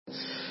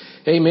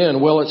Amen.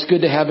 Well, it's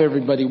good to have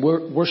everybody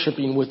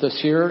worshiping with us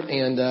here,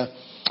 and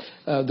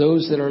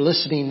those that are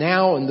listening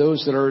now and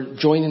those that are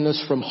joining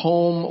us from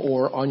home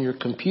or on your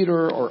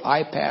computer or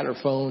iPad or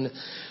phone.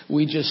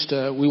 We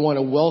want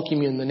to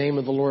welcome you in the name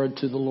of the Lord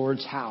to the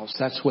Lord's house.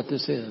 That's what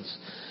this is.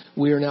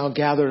 We are now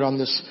gathered on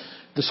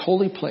this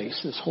holy place,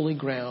 this holy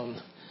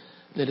ground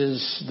that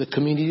is the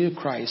community of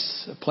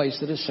Christ, a place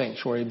that is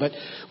sanctuary. But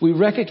we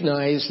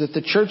recognize that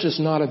the church is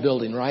not a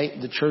building, right?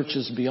 The church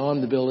is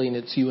beyond the building.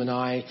 It's you and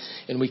I,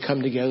 and we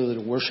come together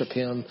to worship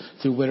Him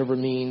through whatever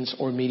means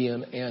or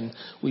medium. And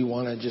we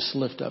want to just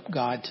lift up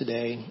God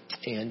today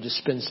and just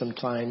spend some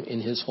time in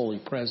His holy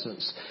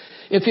presence.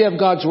 If you have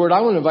God's Word,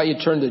 I want to invite you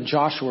to turn to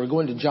Joshua. We're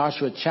going to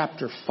Joshua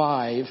chapter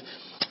 5.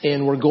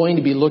 And we're going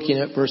to be looking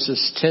at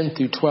verses 10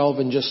 through 12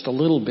 in just a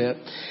little bit.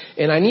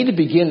 And I need to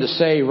begin to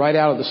say right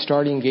out of the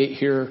starting gate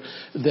here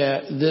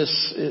that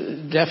this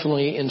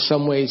definitely in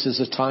some ways is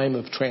a time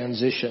of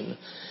transition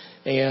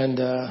and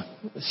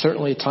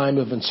certainly a time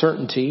of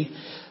uncertainty.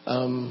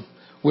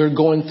 We're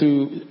going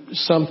through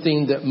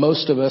something that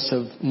most of us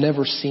have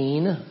never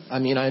seen. I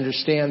mean, I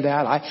understand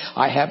that.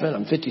 I haven't.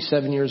 I'm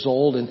 57 years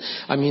old. And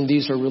I mean,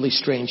 these are really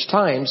strange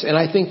times. And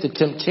I think the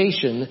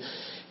temptation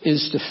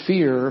is to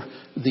fear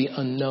the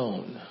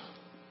unknown.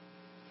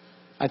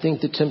 I think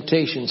the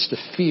temptation is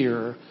to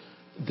fear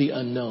the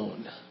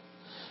unknown.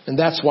 And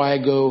that's why I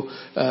go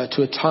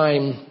to a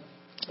time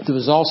that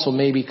was also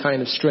maybe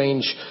kind of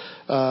strange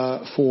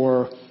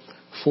for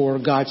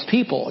God's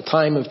people, a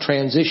time of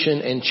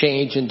transition and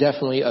change, and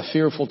definitely a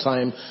fearful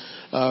time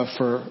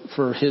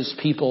for His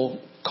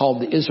people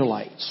called the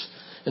Israelites.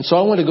 And so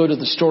I want to go to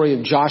the story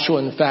of Joshua.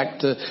 In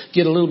fact, to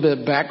get a little bit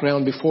of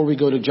background before we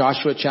go to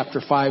Joshua chapter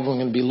 5, we're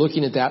going to be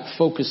looking at that,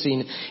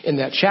 focusing in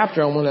that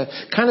chapter. I want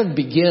to kind of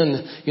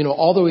begin,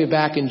 all the way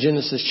back in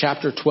Genesis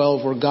chapter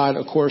 12, where God,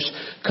 of course,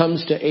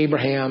 comes to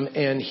Abraham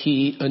and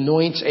He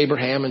anoints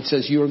Abraham and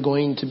says, "You are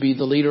going to be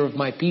the leader of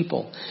my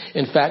people."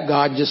 In fact,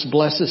 God just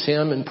blesses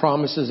him and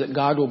promises that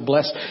God will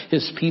bless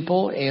His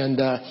people and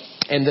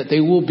that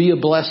they will be a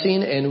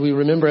blessing. And we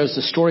remember as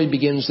the story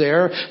begins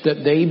there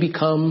that they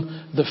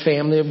become the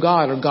family of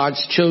God, or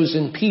God's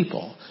chosen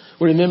people.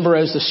 We remember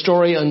as the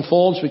story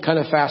unfolds, we kind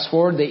of fast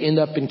forward, they end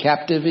up in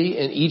captivity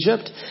in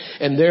Egypt.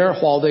 And there,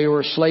 while they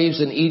were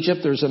slaves in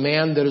Egypt, there's a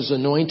man that is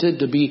anointed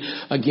to be,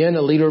 again,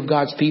 a leader of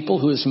God's people,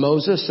 who is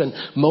Moses. And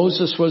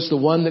Moses was the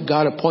one that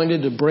God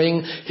appointed to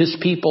bring His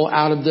people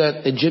out of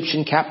the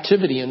Egyptian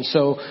captivity. And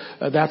so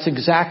that's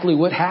exactly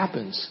what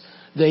happens.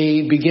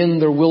 They begin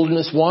their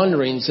wilderness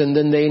wanderings, and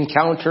then they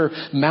encounter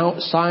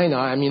Mount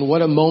Sinai. I mean,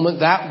 what a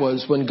moment that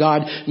was when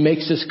God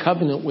makes His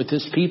covenant with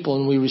His people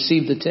and we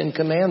receive the 10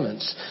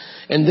 Commandments.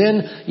 And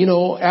then,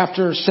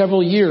 after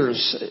several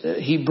years,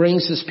 He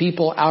brings His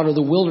people out of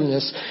the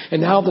wilderness,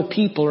 and now the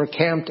people are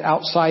camped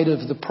outside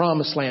of the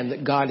promised land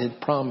that God had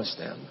promised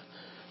them.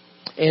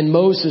 And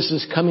Moses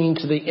is coming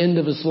to the end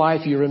of his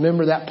life. You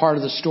remember that part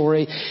of the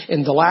story.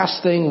 And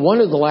one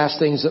of the last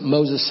things that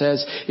Moses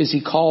says is he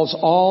calls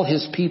all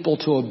his people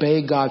to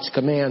obey God's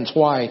commands.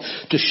 Why?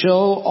 To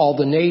show all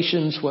the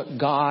nations what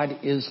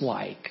God is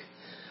like.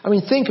 I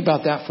mean, think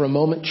about that for a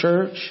moment,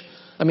 church.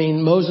 I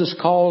mean, Moses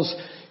calls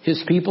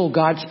his people,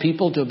 God's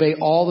people, to obey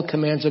all the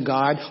commands of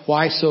God.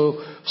 Why? So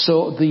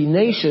the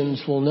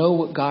nations will know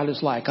what God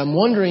is like. I'm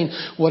wondering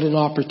what an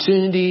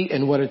opportunity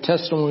and what a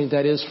testimony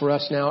that is for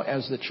us now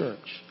as the church.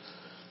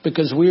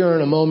 Because we are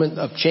in a moment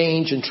of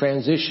change and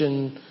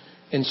transition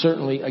and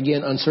certainly,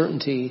 again,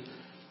 uncertainty.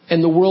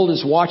 And the world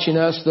is watching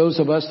us, those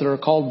of us that are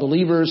called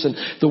believers, and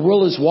the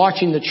world is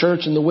watching the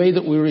church and the way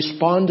that we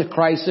respond to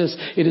crisis.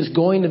 It's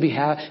going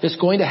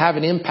to have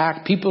an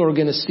impact. People are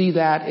going to see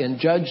that and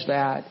judge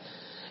that.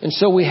 And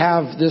so we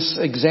have this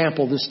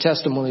example, this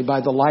testimony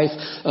by the life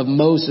of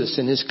Moses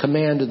and his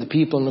command to the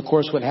people. And of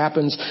course what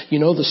happens,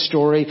 the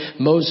story.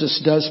 Moses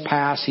does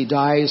pass, he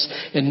dies,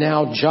 and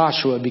now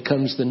Joshua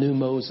becomes the new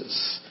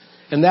Moses.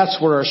 And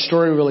that's where our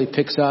story really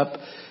picks up.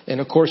 And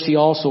of course he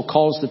also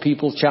calls the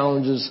people,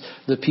 challenges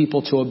the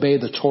people to obey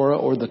the Torah,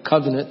 or the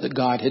covenant that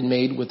God had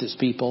made with His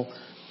people.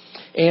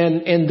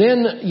 And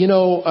then,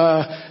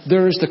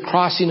 there's the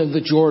crossing of the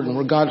Jordan,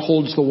 where God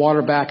holds the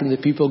water back and the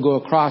people go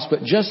across.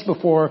 But just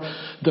before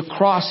the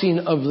crossing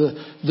of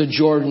the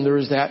Jordan, there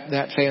is that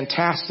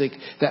fantastic,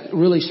 that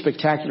really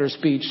spectacular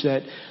speech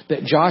that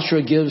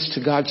Joshua gives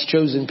to God's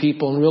chosen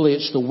people. And really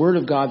it's the Word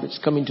of God that's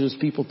coming to His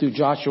people through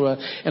Joshua.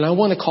 And I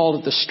want to call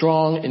it the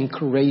strong and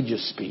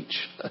courageous speech.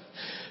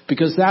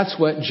 Because that's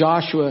what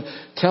Joshua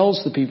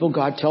tells the people.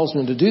 God tells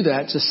them to do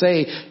that,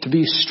 to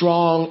be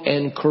strong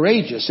and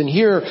courageous. And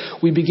here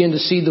we begin to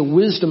see the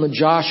wisdom of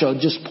Joshua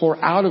just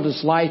pour out of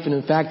his life. And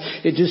in fact,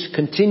 it just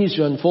continues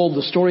to unfold.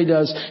 The story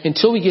does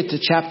until we get to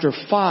chapter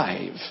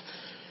 5.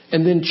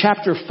 And then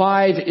chapter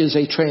 5 is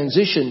a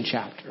transition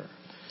chapter.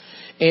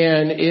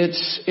 And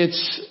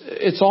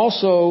it's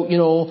also,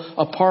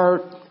 a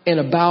part and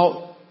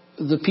about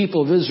the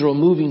people of Israel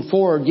moving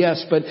forward,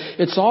 yes, but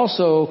it's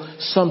also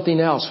something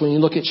else. When you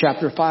look at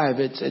chapter 5,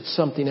 it's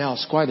something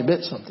else, quite a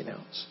bit something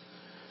else.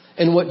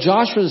 And what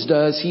Joshua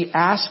does, he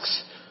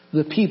asks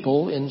the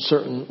people in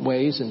certain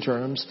ways and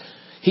terms.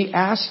 He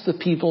asked the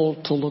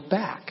people to look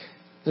back.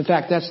 In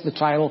fact, that's the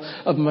title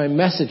of my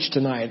message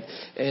tonight,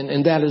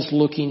 and that is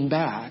looking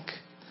back.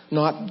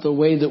 Not the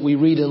way that we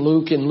read in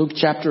Luke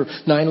chapter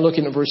 9,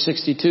 looking at verse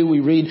 62, we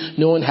read,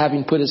 no one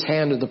having put his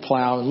hand to the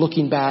plow and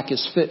looking back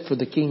is fit for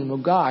the kingdom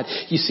of God.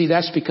 You see,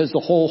 that's because the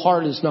whole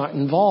heart is not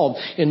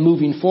involved in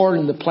moving forward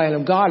in the plan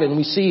of God. And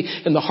we see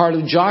in the heart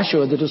of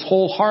Joshua that his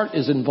whole heart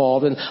is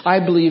involved. And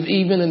I believe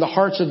even in the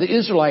hearts of the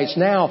Israelites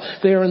now,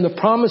 they are in the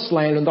promised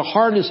land and the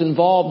heart is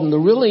involved and they're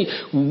really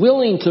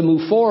willing to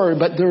move forward.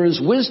 But there is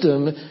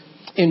wisdom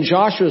in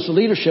Joshua's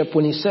leadership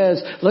when he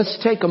says, let's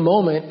take a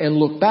moment and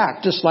look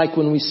back. Just like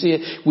when we see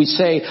it, we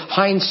say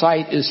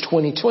hindsight is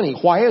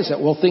 20/20. Why is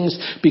that? Well, things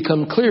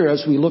become clear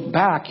as we look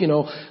back, in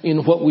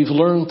what we've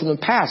learned from the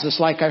past. It's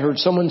like I heard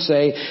someone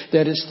say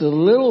that it's the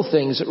little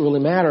things that really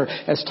matter.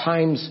 As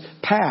times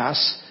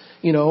pass,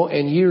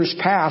 and years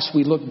pass,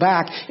 we look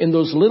back in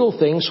those little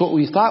things, what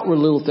we thought were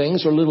little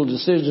things or little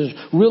decisions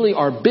really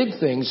are big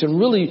things. And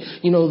really,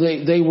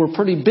 they were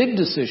pretty big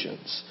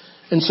decisions.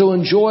 And so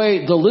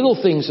enjoy the little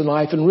things in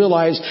life and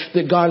realize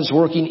that God is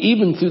working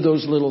even through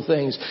those little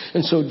things.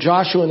 And so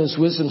Joshua in his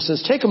wisdom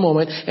says, take a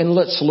moment and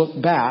let's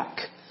look back.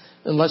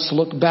 And let's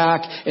look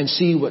back and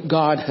see what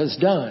God has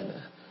done.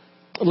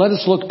 Let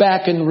us look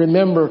back and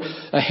remember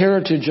a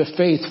heritage of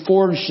faith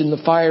forged in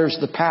the fires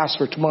of the past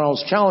for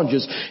tomorrow's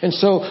challenges. And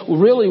so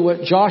really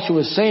what Joshua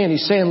is saying,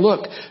 he's saying,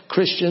 look,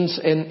 Christians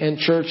and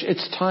church,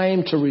 it's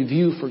time to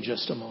review for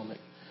just a moment.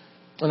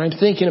 And I'm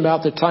thinking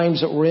about the times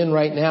that we're in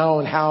right now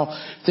and how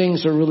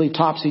things are really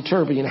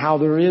topsy-turvy and how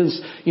there is,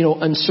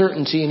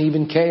 uncertainty and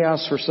even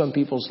chaos for some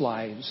people's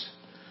lives.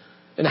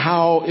 And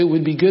how it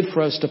would be good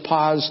for us to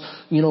pause,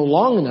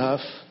 long enough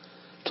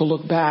to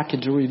look back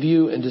and to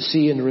review and to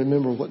see and to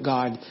remember what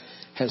God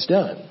has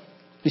done.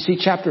 You see,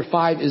 chapter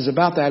 5 is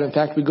about that. In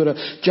fact, we go to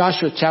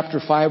Joshua chapter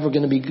 5. We're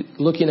going to be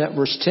looking at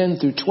verse 10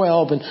 through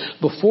 12. And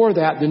before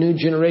that, the new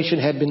generation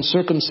had been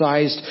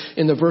circumcised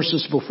in the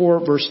verses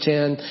before verse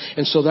 10.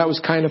 And so that was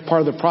kind of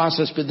part of the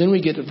process. But then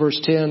we get to verse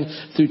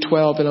 10 through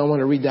 12, and I want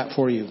to read that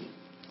for you.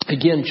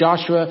 Again,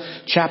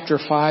 Joshua chapter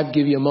 5,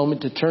 give you a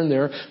moment to turn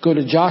there. Go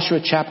to Joshua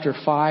chapter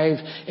 5,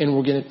 and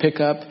we're going to pick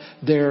up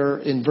there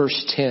in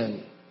verse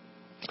 10.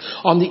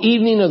 On the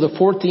evening of the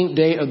 14th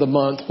day of the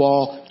month,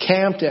 while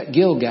camped at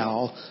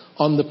Gilgal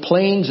on the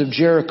plains of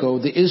Jericho,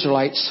 the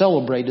Israelites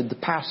celebrated the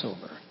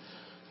Passover.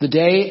 The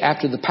day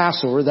after the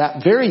Passover,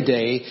 that very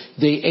day,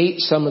 they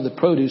ate some of the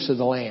produce of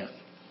the land,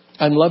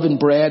 unleavened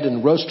bread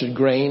and roasted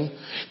grain.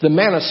 The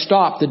manna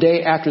stopped the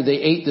day after they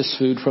ate this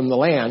food from the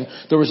land.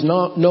 There was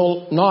not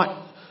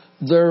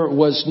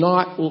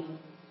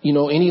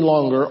any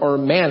longer or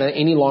manna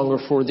any longer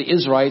for the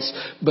Israelites,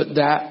 but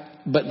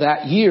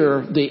that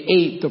year they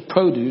ate the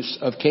produce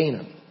of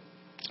Canaan.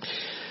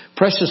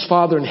 Precious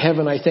Father in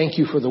heaven, I thank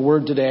you for the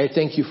word today. I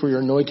thank you for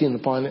your anointing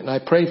upon it. And I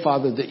pray,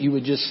 Father, that you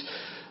would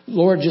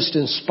just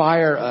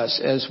inspire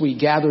us as we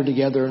gather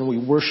together and we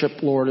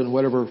worship, Lord, in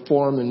whatever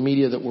form and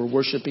media that we're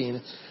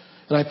worshiping.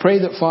 And I pray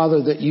that,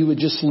 Father, that you would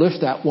just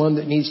lift that one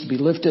that needs to be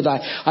lifted.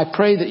 I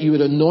pray that you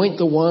would anoint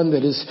the one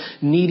that is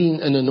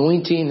needing an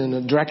anointing and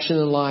a direction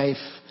in life.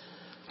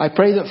 I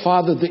pray that,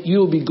 Father, that you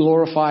will be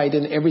glorified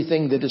in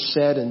everything that is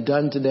said and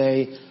done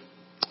today,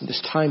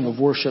 this time of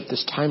worship,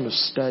 this time of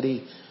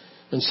study.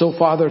 And so,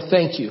 Father,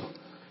 thank you.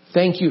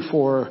 Thank you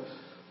for,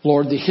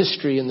 Lord, the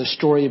history and the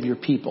story of your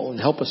people, and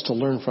help us to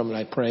learn from it,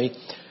 I pray.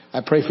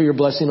 I pray for your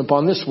blessing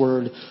upon this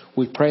word.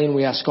 We pray and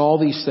we ask all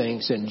these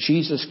things in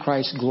Jesus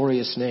Christ's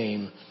glorious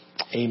name.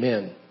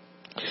 Amen.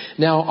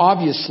 Now,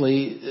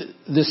 obviously,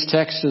 this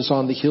text is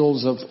on the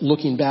heels of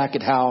looking back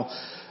at how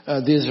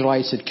the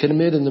Israelites had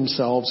committed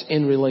themselves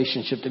in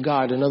relationship to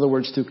God. In other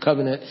words, through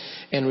covenant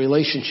and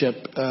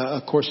relationship,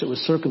 of course, it was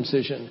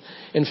circumcision.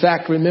 In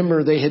fact,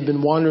 remember, they had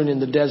been wandering in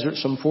the desert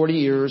some 40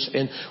 years.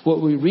 And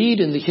what we read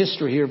in the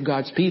history here of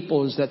God's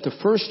people is that the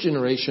first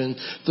generation,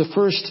 the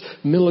first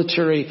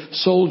military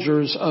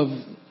soldiers of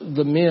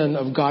the men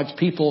of God's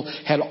people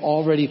had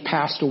already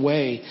passed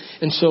away.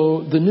 And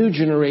so the new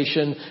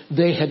generation,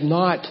 they had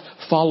not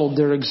followed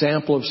their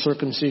example of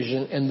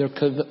circumcision and their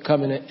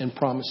covenant and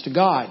promise to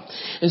God.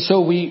 And so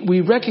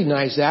we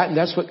recognize that, and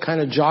that's what kind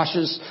of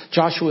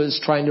Joshua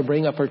is trying to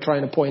bring up or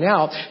trying to point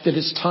out, that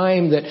it's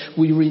time that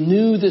we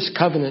renew this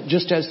covenant,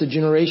 just as the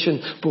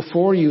generation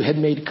before you had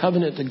made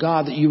covenant to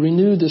God, that you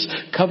renew this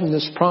covenant,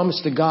 this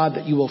promise to God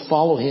that you will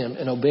follow him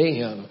and obey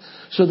him.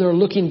 So they're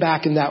looking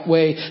back in that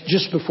way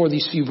just before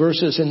these few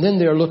verses. And then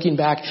they're looking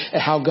back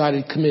at how God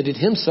had committed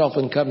himself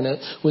in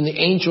covenant when the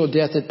angel of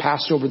death had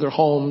passed over their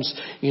homes,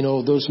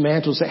 those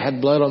mantles that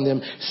had blood on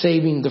them,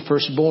 saving the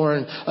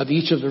firstborn of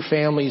each of their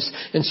families.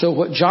 And so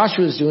what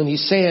Joshua is doing,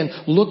 he's saying,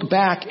 look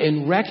back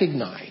and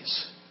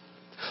recognize.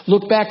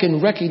 Look back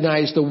and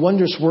recognize the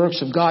wondrous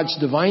works of God's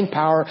divine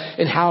power,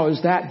 and how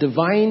is that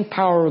divine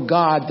power of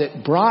God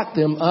that brought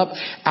them up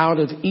out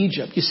of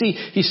Egypt. You see,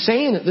 he's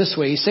saying it this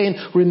way. He's saying,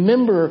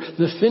 remember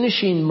the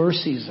finishing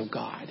mercies of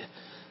God.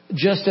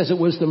 Just as it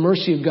was the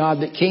mercy of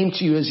God that came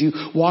to you as you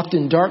walked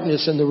in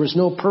darkness and there was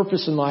no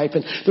purpose in life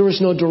and there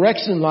was no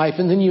direction in life,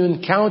 and then you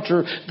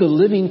encounter the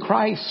living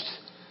Christ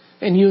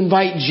and you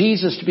invite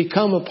Jesus to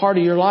become a part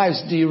of your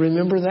lives. Do you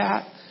remember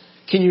that?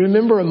 Can you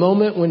remember a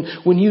moment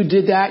when you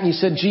did that and you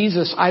said,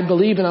 Jesus, I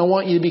believe and I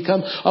want you to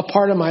become a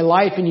part of my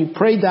life, and you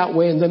prayed that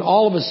way, and then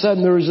all of a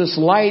sudden there was this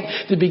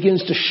light that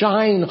begins to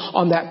shine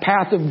on that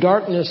path of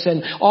darkness,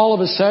 and all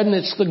of a sudden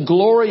it's the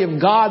glory of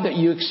God that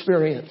you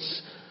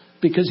experience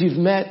because you've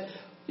met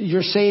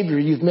your Savior,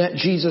 you've met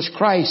Jesus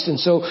Christ. And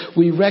so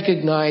we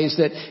recognize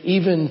that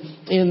even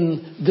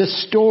in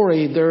this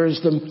story,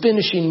 there's the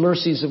finishing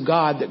mercies of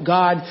God. That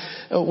God,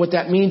 what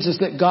that means is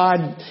that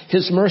God,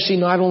 His mercy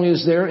not only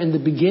is there in the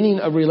beginning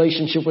of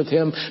relationship with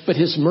Him, but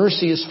His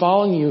mercy is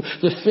following you.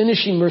 The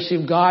finishing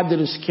mercy of God that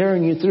is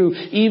carrying you through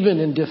even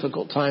in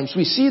difficult times.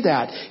 We see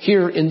that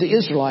here in the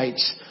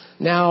Israelites.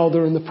 Now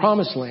they're in the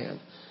Promised Land.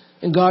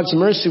 And God's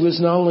mercy was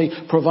not only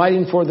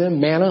providing for them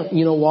manna,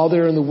 while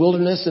they're in the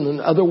wilderness and in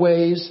other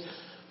ways,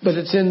 but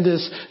it's in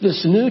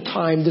this new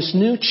time, this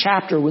new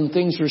chapter when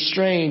things were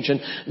strange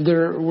and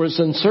there was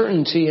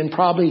uncertainty, and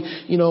probably,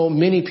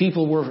 many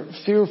people were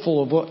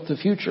fearful of what the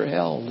future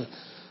held.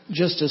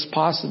 Just as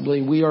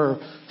possibly we are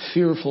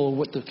fearful of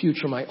what the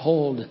future might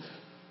hold.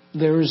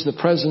 There is the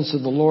presence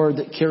of the Lord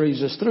that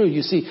carries us through.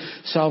 You see,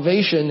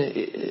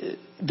 salvation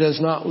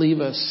does not leave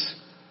us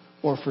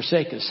or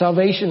forsake us.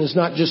 Salvation is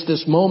not just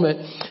this moment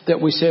that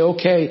we say,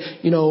 okay,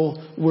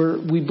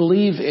 we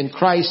believe in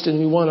Christ and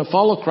we want to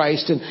follow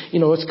Christ, and,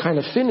 it's kind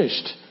of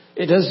finished.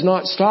 It does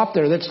not stop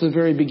there. That's the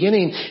very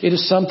beginning. It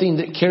is something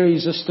that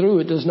carries us through.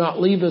 It does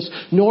not leave us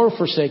nor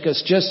forsake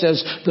us, just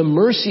as the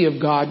mercy of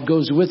God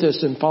goes with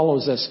us and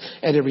follows us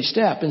at every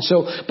step. And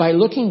so by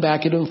looking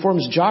back, it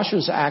informs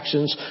Joshua's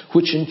actions,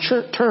 which in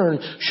turn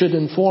should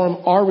inform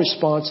our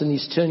response in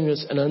these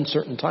tenuous and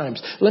uncertain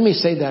times. Let me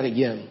say that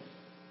again.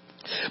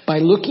 By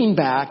looking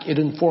back, it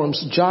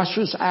informs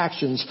Joshua's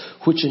actions,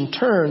 which in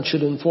turn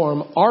should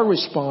inform our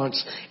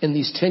response in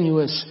these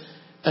tenuous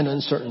and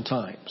uncertain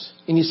times.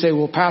 And you say,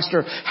 well,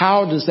 Pastor,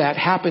 how does that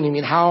happen? I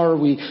mean, how are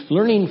we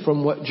learning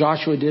from what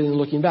Joshua did and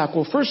looking back?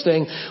 Well, first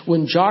thing,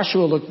 when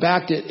Joshua looked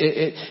back,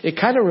 it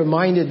kind of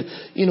reminded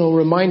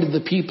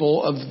the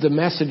people of the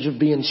message of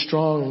being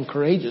strong and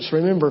courageous.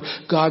 Remember,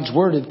 God's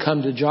word had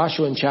come to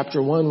Joshua in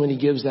chapter 1 when he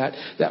gives that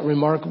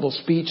remarkable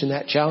speech and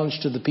that challenge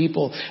to the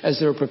people as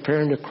they were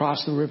preparing to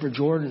cross the river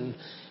Jordan.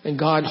 And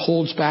God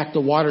holds back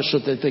the water so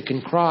that they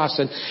can cross.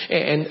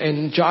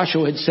 And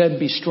Joshua had said,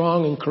 be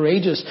strong and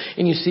courageous.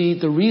 And you see,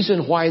 the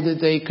reason why that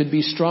they could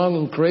be strong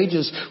and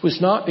courageous was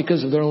not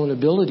because of their own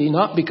ability,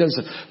 not because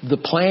of the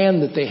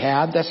plan that they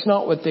had. That's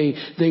not what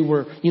they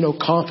were,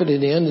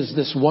 confident in, is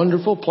this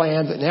wonderful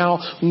plan that now,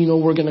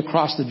 we're going to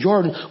cross the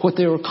Jordan. What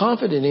they were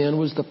confident in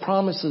was the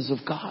promises of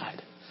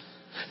God.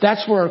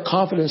 That's where our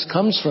confidence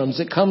comes from.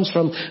 It comes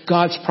from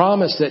God's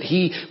promise that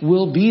He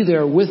will be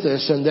there with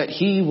us and that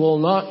He will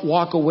not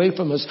walk away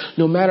from us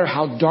no matter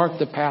how dark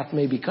the path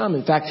may become.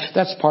 In fact,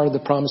 that's part of the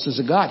promises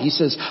of God. He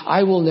says,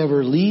 I will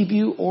never leave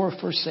you or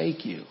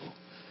forsake you.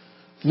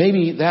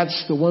 Maybe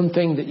that's the one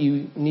thing that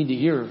you need to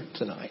hear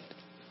tonight,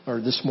 or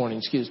this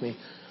morning,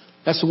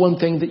 That's the one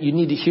thing that you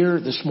need to hear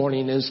this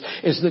morning is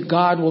that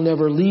God will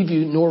never leave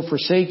you nor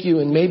forsake you.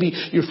 And maybe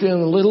you're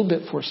feeling a little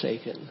bit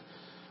forsaken.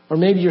 Or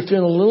maybe you're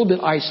feeling a little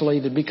bit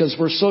isolated because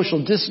we're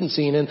social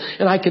distancing.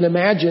 And I can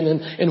imagine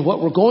in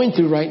what we're going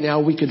through right now,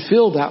 we could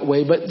feel that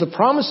way. But the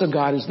promise of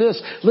God is this.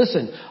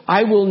 Listen,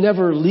 I will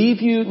never leave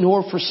you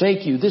nor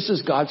forsake you. This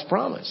is God's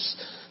promise.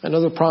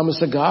 Another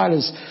promise of God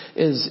is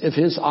if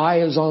His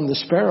eye is on the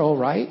sparrow,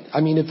 right?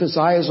 I mean, if His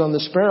eye is on the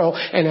sparrow,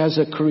 and as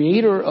a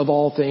creator of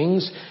all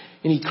things,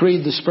 and He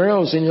created the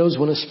sparrows, and He knows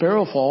when a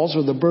sparrow falls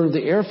or the bird of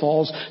the air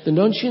falls, then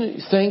don't you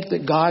think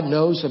that God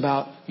knows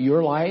about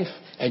your life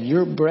and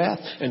your breath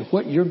and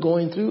what you're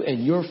going through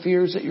and your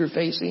fears that you're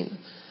facing?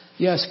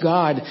 Yes,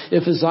 God,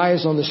 if His eye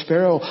is on the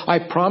sparrow, I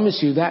promise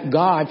you that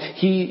God,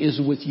 He is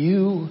with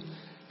you.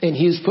 And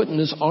He is putting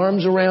His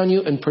arms around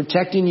you and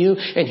protecting you.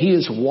 And He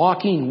is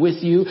walking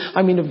with you.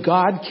 I mean, if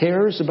God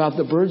cares about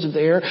the birds of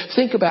the air,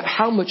 think about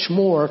how much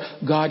more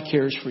God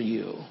cares for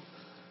you.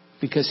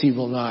 Because He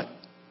will not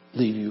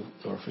leave you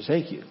nor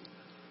forsake you.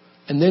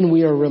 And then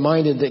we are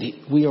reminded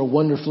that we are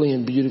wonderfully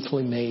and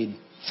beautifully made.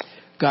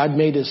 God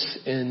made us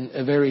in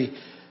a very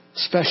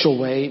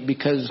special way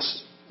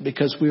because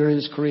we are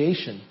His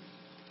creation.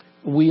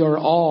 We are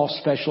all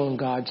special in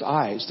God's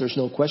eyes. There's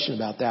no question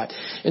about that.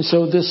 And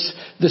so this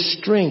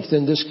strength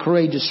and this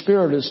courageous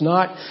spirit is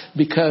not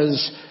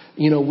because,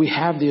 we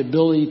have the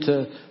ability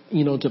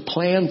to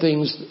plan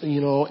things,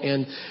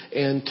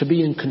 and to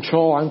be in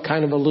control. I'm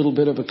kind of a little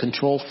bit of a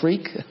control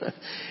freak.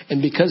 And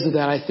because of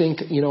that, I think,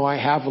 I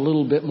have a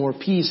little bit more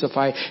peace if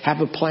I have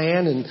a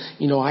plan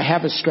and, I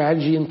have a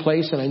strategy in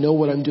place and I know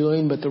what I'm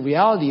doing. But the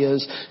reality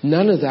is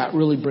none of that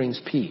really brings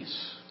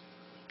peace.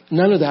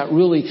 None of that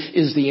really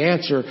is the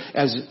answer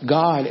as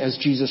God, as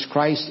Jesus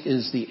Christ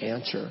is the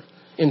answer.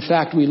 In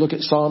fact, we look at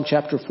Psalm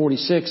chapter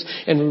 46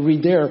 and we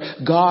read there,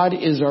 God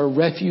is our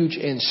refuge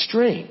and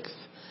strength,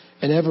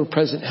 an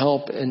ever-present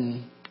help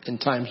in in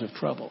times of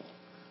trouble.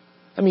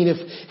 I mean,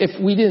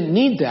 if we didn't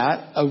need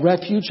that, a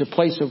refuge, a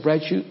place of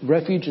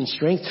refuge and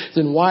strength,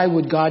 then why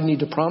would God need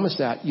to promise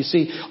that? You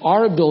see,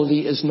 our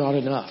ability is not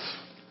enough.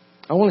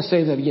 I want to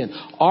say that again.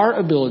 Our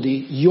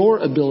ability, your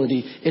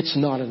ability, it's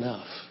not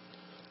enough.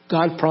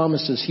 God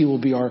promises He will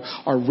be our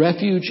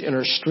refuge and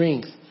our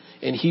strength,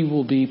 and He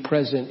will be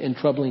present in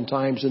troubling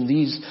times. And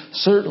these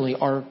certainly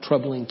are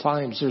troubling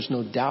times. There's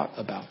no doubt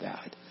about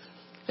that.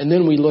 And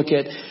then we look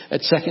at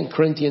 2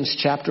 Corinthians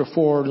chapter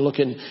 4,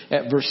 looking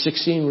at verse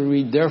 16, we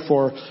read,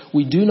 "Therefore,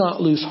 we do not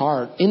lose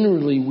heart.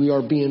 Inwardly, we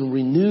are being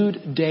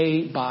renewed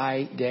day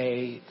by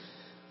day."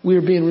 We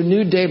are being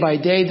renewed day by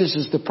day. This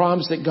is the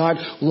promise that God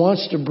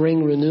wants to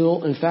bring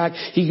renewal. In fact,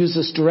 He gives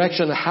us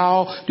direction on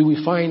how do we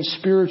find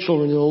spiritual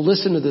renewal.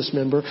 Listen to this,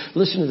 member.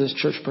 Listen to this,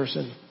 church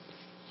person.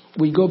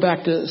 We go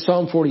back to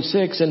Psalm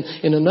 46, and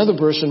in another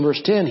verse, in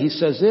verse 10, He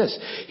says this.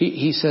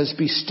 He says,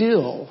 "Be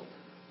still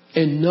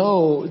and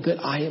know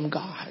that I am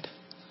God."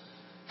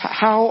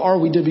 How are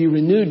we to be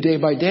renewed day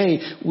by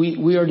day?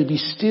 We are to be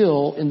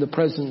still in the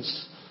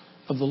presence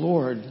of the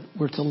Lord.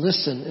 We're to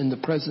listen in the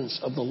presence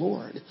of the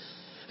Lord.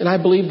 And I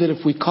believe that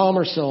if we calm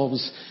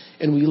ourselves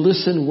and we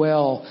listen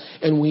well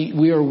and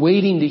we are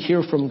waiting to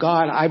hear from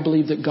God, I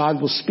believe that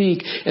God will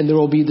speak and there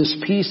will be this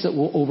peace that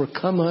will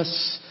overcome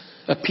us.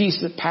 A peace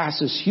that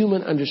passes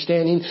human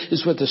understanding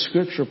is what the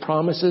Scripture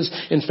promises.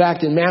 In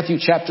fact, in Matthew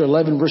chapter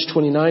 11, verse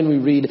 29, we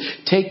read,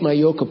 "Take my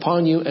yoke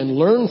upon you and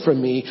learn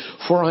from me,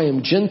 for I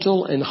am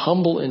gentle and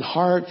humble in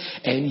heart,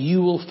 and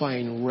you will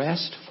find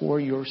rest for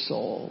your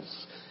souls."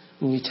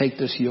 When we take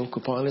this yoke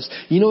upon us.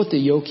 You know what the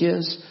yoke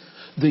is?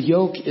 The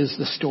yoke is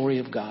the story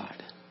of God.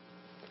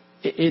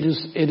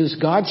 It is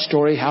God's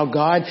story, how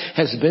God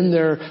has been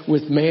there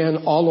with man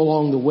all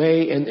along the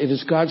way. And it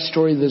is God's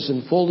story that is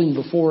unfolding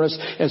before us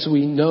as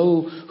we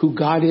know who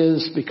God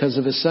is because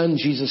of His Son,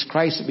 Jesus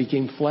Christ, that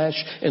became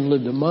flesh and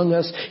lived among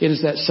us. It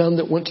is that Son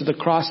that went to the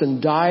cross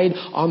and died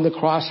on the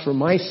cross for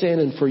my sin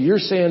and for your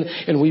sin.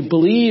 And we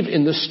believe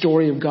in the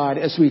story of God.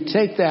 As we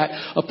take that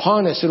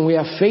upon us and we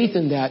have faith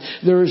in that,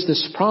 there is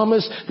this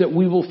promise that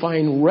we will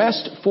find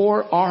rest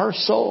for our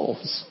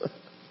souls.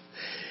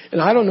 And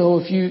I don't know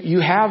if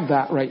you have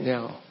that right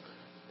now.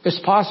 It's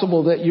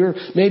possible that you're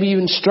maybe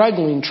even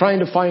struggling, trying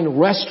to find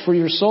rest for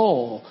your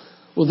soul.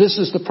 Well, this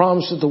is the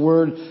promise that the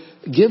Word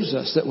gives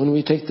us, that when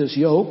we take this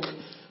yoke,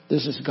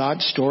 this is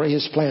God's story,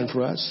 His plan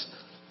for us,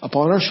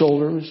 upon our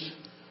shoulders,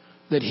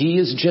 that He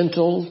is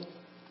gentle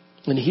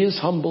and He is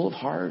humble of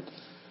heart.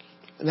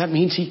 And that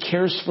means He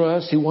cares for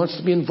us. He wants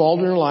to be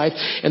involved in our life.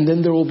 And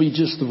then there will be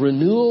just the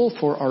renewal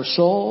for our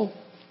soul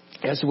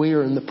as we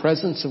are in the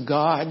presence of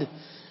God.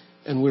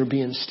 And we're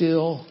being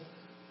still,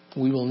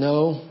 we will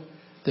know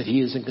that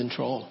He is in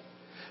control.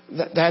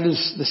 That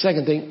is the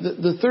second thing.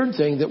 The third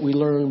thing that we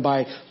learn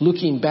by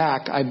looking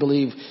back, I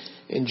believe,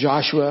 in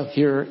Joshua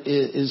here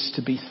is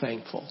to be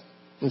thankful.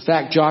 In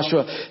fact,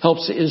 Joshua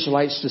helps the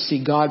Israelites to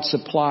see God's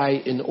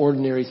supply in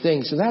ordinary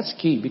things. And that's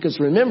key because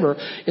remember,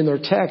 in their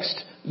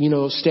text,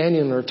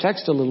 standing in our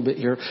text a little bit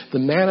here, the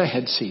manna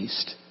had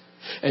ceased.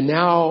 And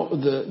now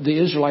the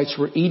Israelites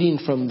were eating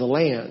from the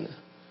land.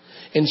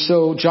 And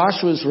so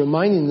Joshua is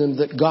reminding them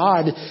that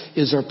God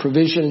is our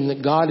provision and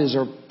that God is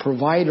our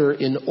provider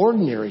in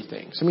ordinary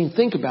things. I mean,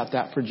 think about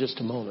that for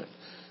just a moment.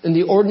 In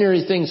the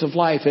ordinary things of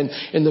life and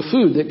the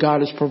food that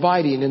God is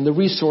providing and the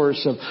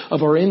resource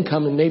of our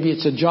income, and maybe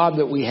it's a job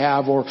that we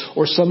have or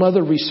some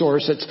other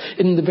resource. It's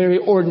in the very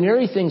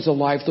ordinary things of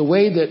life, the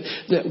way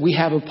that we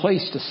have a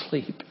place to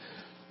sleep.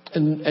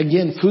 And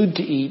again, food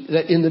to eat,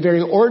 that in the very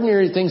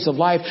ordinary things of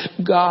life,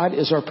 God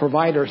is our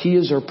provider. He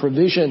is our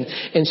provision.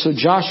 And so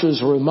Joshua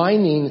is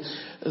reminding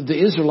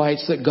the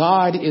Israelites that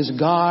God is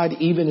God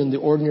even in the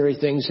ordinary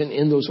things. And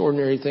in those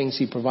ordinary things,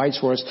 He provides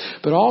for us.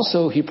 But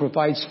also, He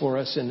provides for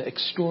us in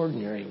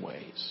extraordinary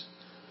ways.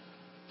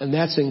 And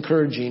that's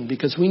encouraging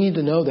because we need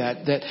to know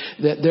that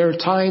there are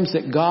times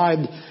that God,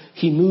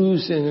 He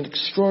moves in an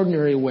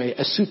extraordinary way,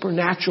 a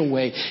supernatural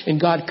way. And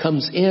God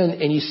comes in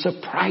and He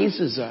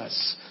surprises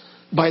us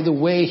by the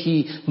way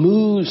He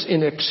moves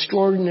in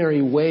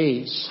extraordinary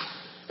ways.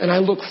 And I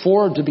look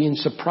forward to being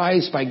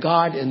surprised by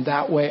God in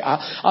that way.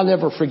 I'll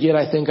never forget,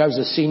 I think I was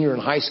a senior in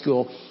high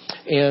school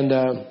and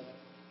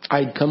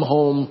I'd come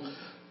home.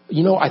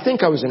 I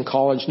think I was in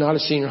college, not a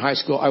senior in high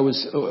school. I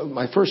was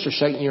my first or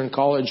second year in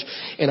college,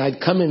 and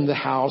I'd come into the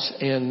house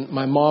and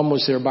my mom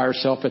was there by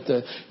herself at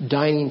the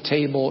dining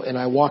table, and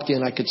I walked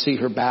in, I could see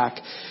her back,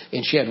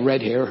 and she had her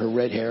red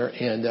hair,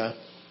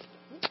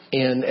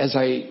 and as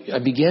I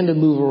began to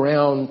move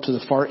around to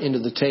the far end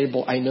of the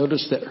table, I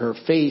noticed that her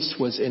face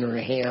was in her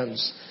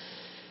hands.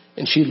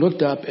 And she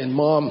looked up and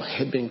Mom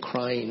had been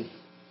crying.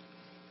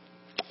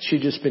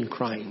 She'd just been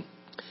crying.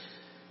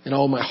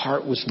 And my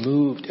heart was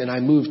moved. And I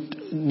moved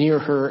near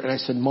her and I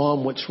said,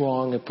 "Mom, what's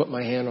wrong?" And put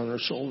my hand on her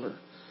shoulder.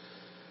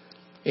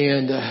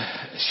 And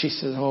she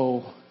said,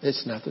 "Oh,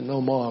 it's nothing."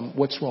 "No, Mom,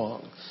 what's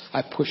wrong?"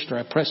 I pushed her.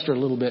 I pressed her a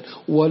little bit.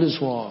 "What is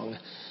wrong?"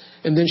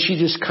 And then she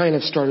just kind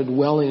of started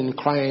welling and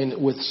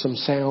crying with some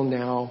sound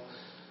now.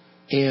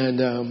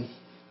 And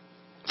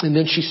And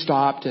then she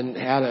stopped and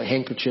had a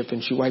handkerchief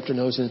and she wiped her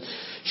nose, and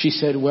she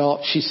said,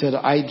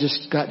 I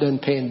just got done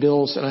paying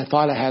bills and I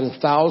thought I had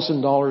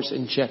 $1,000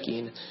 in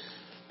checking.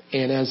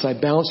 And as I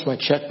balanced my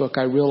checkbook,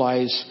 I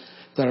realized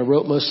that I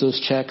wrote most of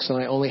those checks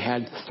and I only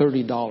had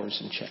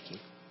 $30 in checking.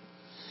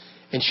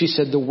 And she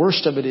said, the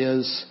worst of it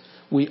is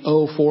we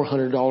owe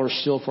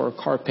 $400 still for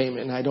our car payment,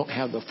 and I don't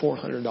have the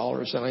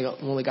 $400, and I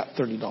only got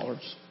 $30.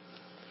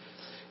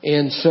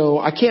 And so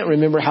I can't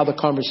remember how the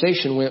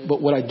conversation went,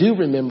 but what I do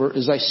remember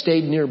is I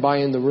stayed nearby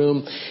in the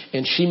room,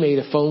 and she made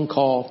a phone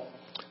call.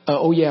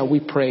 We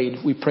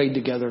prayed. We prayed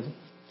together.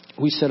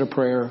 We said a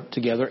prayer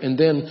together. And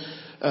then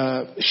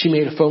she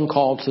made a phone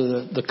call to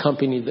the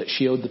company that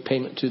she owed the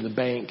payment to, the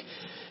bank.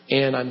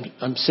 And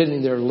I'm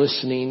sitting there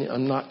listening.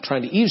 I'm not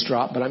trying to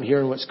eavesdrop, but I'm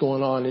hearing what's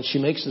going on. And she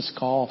makes this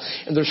call,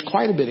 and there's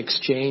quite a bit of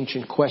exchange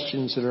and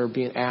questions that are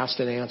being asked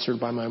and answered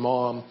by my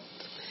mom.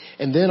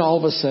 And then all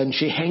of a sudden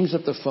she hangs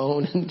up the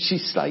phone and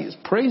she's like,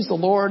 praise the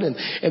Lord. And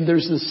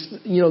there's this,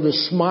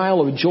 this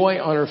smile of joy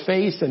on her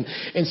face.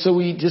 And so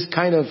we just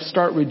kind of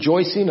start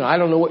rejoicing. And I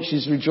don't know what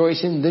she's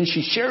rejoicing. And then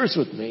she shares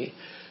with me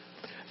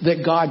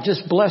that God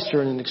just blessed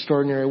her in an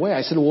extraordinary way.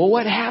 I said, well,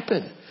 what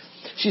happened?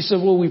 She said,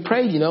 well, we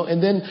prayed,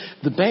 and then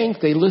the bank,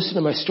 they listened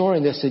to my story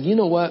and they said, you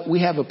know what? We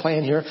have a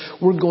plan here.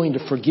 We're going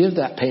to forgive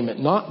that payment,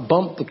 not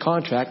bump the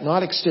contract,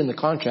 not extend the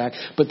contract,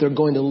 but they're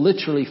going to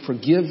literally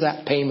forgive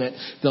that payment.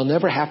 They'll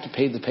never have to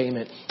pay the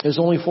payment. It was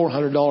only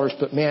 $400,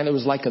 but man, it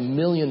was like $1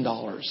 million.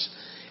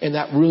 And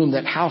that room,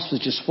 that house was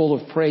just full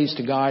of praise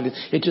to God.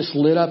 It just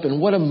lit up. And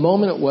what a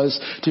moment it was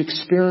to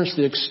experience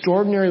the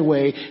extraordinary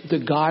way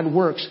that God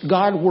works.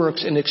 God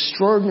works in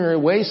extraordinary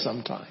ways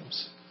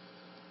sometimes.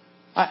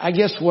 I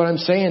guess what I'm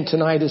saying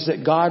tonight is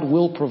that God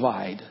will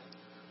provide.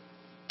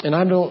 And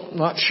I'm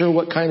not sure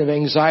what kind of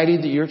anxiety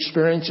that you're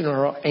experiencing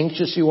or how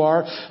anxious you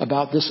are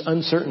about this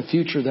uncertain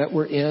future that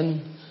we're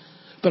in.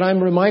 But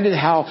I'm reminded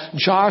how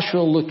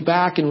Joshua looked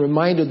back and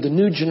reminded the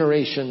new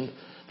generation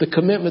the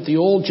commitment the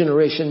old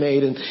generation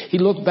made. And he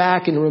looked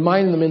back and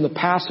reminded them in the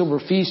Passover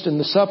feast and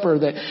the supper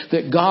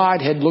that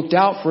God had looked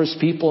out for his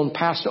people and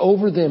passed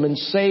over them and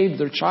saved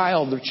their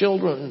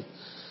children.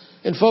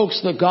 And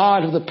folks, the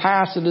God of the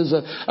past, it is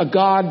a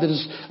God that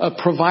is a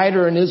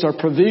provider and is our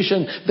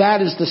provision.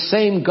 That is the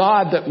same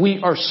God that we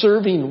are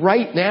serving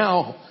right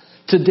now.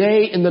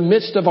 Today, in the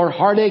midst of our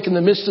heartache, in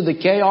the midst of the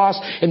chaos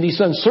and these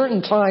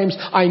uncertain times,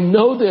 I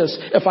know this,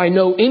 if I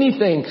know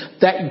anything,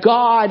 that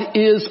God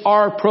is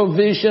our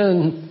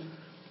provision.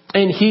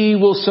 And He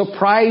will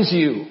surprise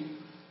you.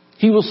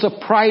 He will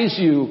surprise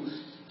you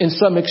in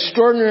some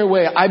extraordinary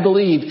way, I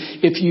believe,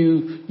 if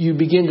you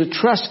begin to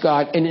trust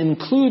God and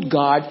include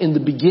God in the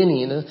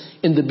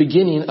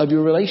beginning of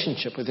your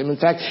relationship with Him. In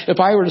fact, if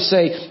I were to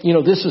say,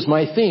 this is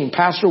my theme.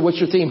 Pastor, what's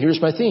your theme? Here's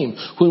my theme.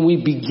 When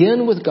we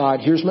begin with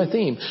God, here's my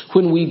theme.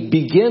 When we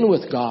begin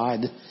with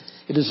God,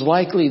 it is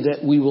likely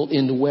that we will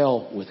end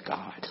well with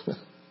God.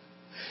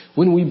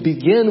 When we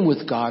begin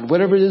with God,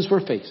 whatever it is we're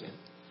facing,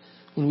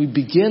 when we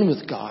begin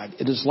with God,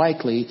 it is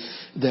likely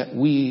that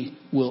we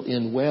will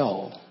end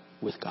well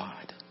with God.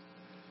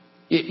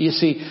 You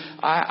see,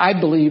 I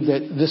believe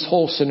that this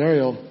whole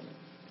scenario,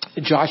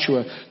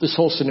 Joshua, this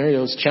whole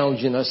scenario is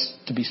challenging us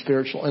to be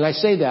spiritual. And I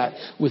say that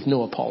with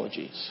no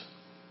apologies.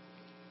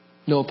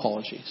 No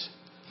apologies.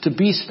 To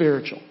be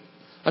spiritual.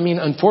 I mean,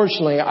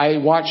 unfortunately, I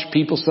watch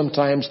people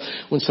sometimes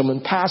when someone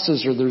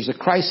passes or there's a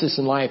crisis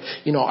in life,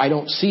 I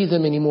don't see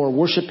them anymore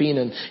worshiping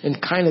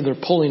and kind of they're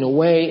pulling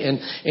away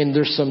and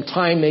there's some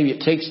time maybe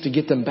it takes to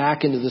get them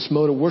back into this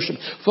mode of worship.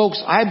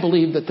 Folks, I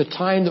believe that the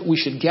time that we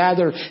should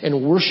gather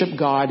and worship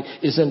God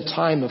is in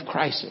time of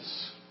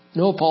crisis.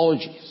 No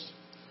apologies.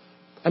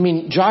 I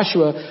mean,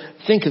 Joshua,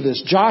 think of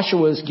this.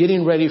 Joshua is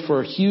getting ready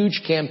for a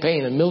huge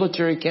campaign, a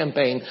military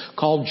campaign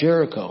called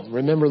Jericho.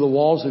 Remember the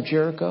walls of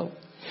Jericho?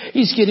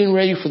 He's getting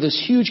ready for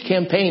this huge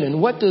campaign.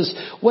 And what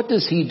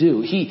does he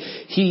do?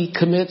 He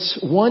commits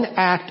one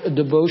act of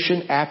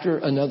devotion after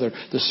another.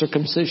 The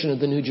circumcision of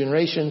the new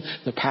generation,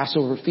 the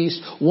Passover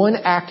feast, one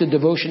act of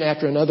devotion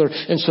after another.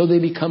 And so they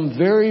become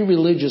very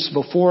religious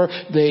before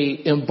they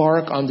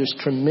embark on this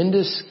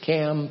tremendous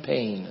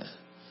campaign.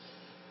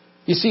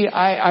 You see,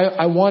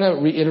 I want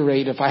to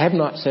reiterate, if I have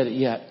not said it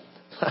yet,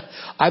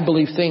 I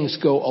believe things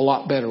go a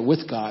lot better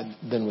with God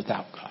than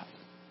without God.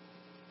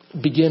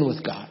 Begin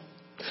with God.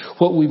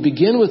 What we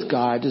begin with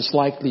God is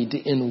likely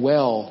to end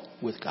well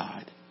with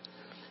God.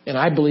 And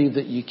I believe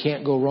that you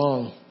can't go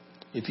wrong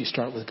if you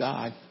start with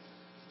God.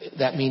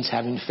 That means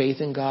having faith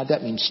in God.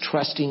 That means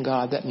trusting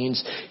God. That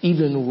means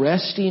even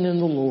resting in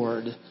the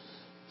Lord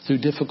through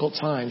difficult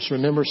times.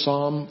 Remember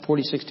Psalm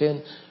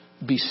 46:10?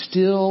 Be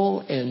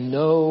still and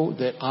know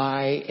that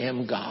I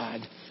am God.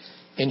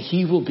 And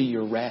He will be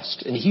your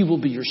rest. And He will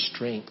be your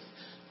strength.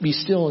 Be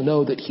still and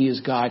know that He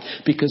is God.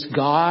 Because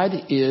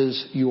God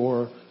is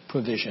your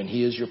provision.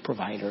 He is your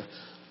provider.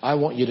 I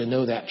want you to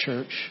know that,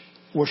 church,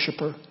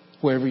 worshiper,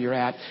 wherever you're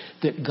at,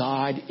 that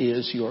God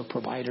is your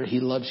provider. He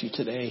loves you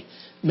today.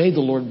 May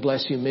the Lord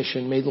bless you,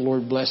 mission. May the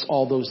Lord bless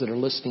all those that are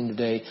listening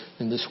today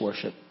in this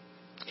worship.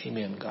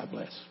 Amen. God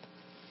bless.